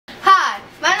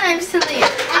name's Talia.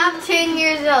 I'm 10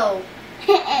 years old.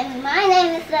 And my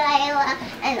name is Layla,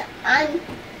 and I'm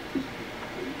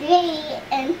 3,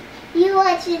 and you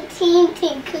watching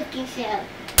TNT Cooking Show.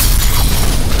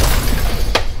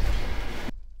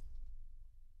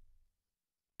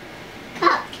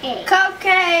 Cupcake.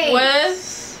 Cupcake. With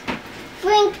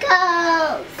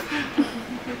Sprinkles.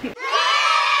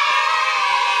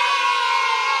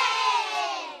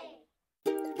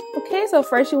 Okay, so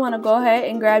first you want to go ahead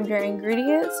and grab your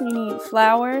ingredients. You need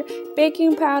flour,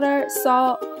 baking powder,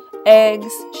 salt,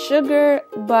 eggs, sugar,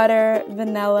 butter,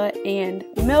 vanilla, and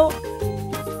milk.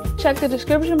 Check the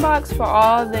description box for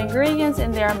all the ingredients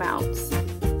and their amounts.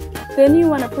 Then you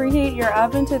want to preheat your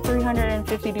oven to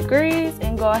 350 degrees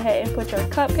and go ahead and put your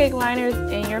cupcake liners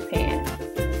in your pan.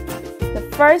 The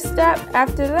first step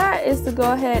after that is to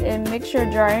go ahead and mix your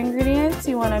dry ingredients.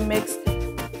 You want to mix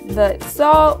the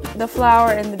salt, the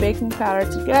flour, and the baking powder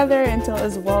together until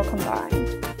it's well combined.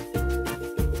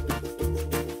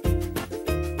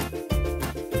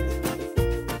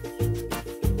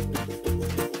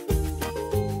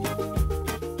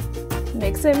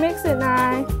 Mix it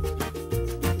now.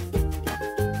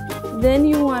 Then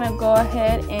you want to go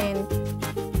ahead and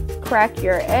crack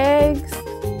your eggs.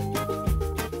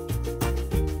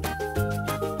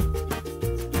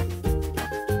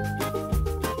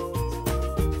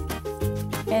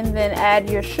 And then add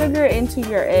your sugar into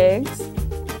your eggs.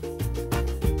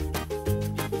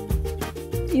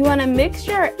 You want to mix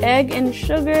your egg and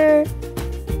sugar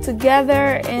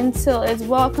together until it's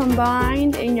well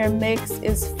combined and your mix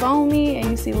is foamy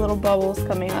and you see little bubbles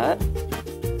coming up.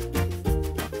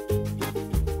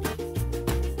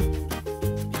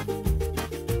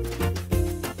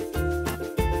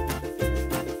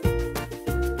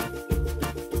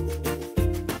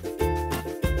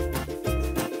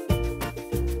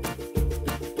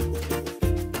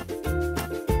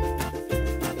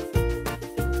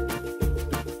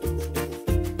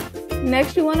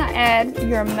 Next, you want to add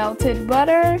your melted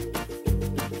butter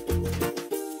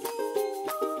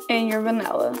and your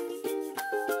vanilla.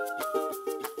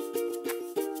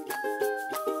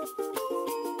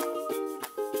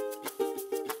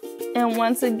 And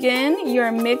once again,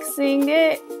 you're mixing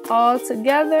it all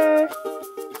together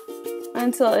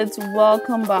until it's well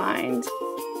combined.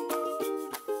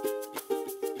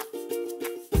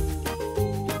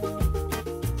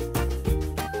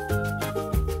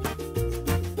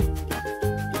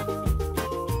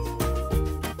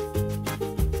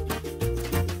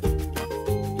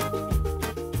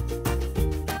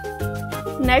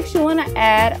 Next, you want to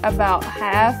add about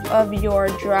half of your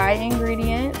dry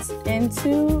ingredients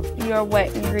into your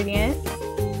wet ingredients.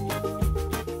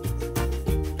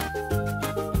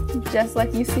 Just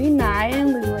like you see Nye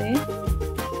and Lily.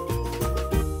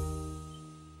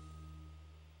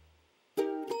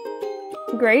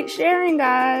 Great sharing,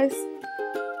 guys.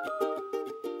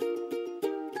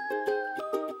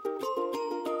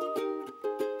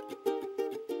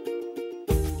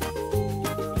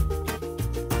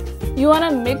 You want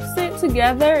to mix it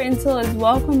together until it's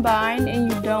well combined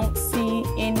and you don't see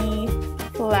any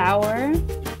flour.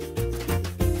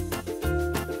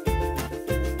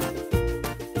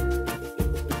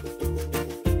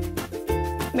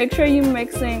 Make sure you're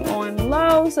mixing on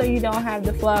low so you don't have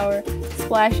the flour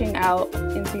splashing out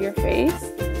into your face.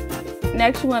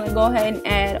 Next, you want to go ahead and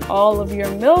add all of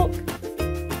your milk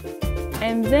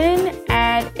and then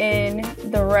add in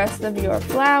the rest of your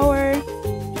flour.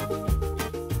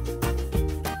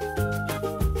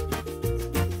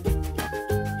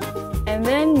 And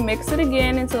then mix it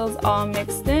again until it's all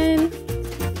mixed in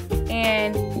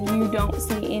and you don't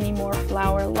see any more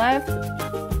flour left.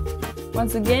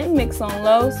 Once again, mix on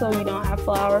low so you don't have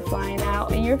flour flying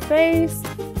out in your face.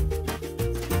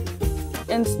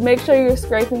 And make sure you're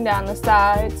scraping down the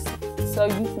sides so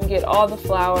you can get all the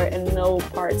flour and no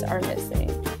parts are missing.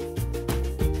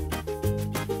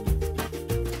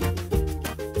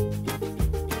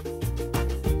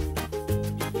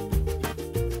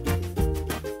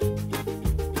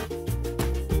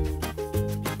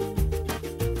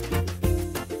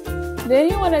 Then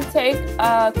you want to take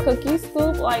a cookie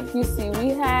scoop like you see we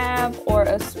have, or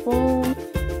a spoon,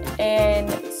 and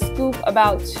scoop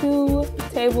about 2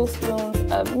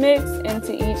 tablespoons of mix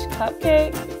into each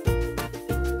cupcake.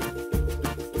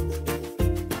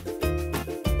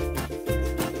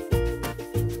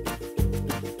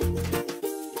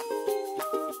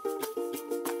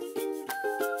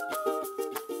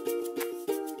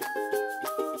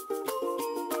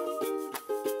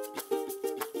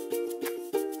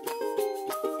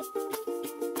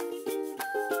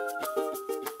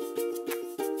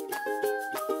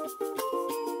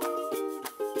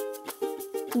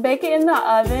 Bake it in the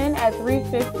oven at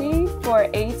 350 for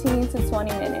 18 to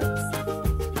 20 minutes.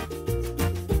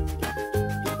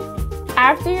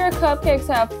 After your cupcakes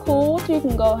have cooled, you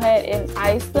can go ahead and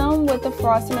ice them with the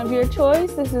frosting of your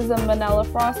choice. This is a vanilla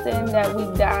frosting that we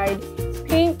dyed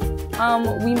pink.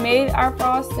 We made our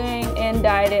frosting and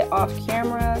dyed it off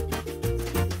camera.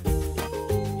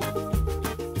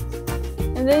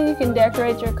 And then you can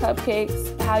decorate your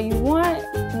cupcakes how you want.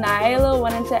 Nyla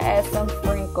wanted to add some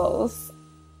sprinkles.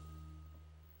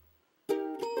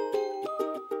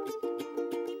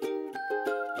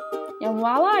 And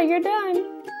voila, you're done.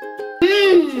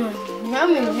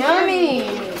 Yummy,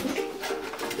 yummy.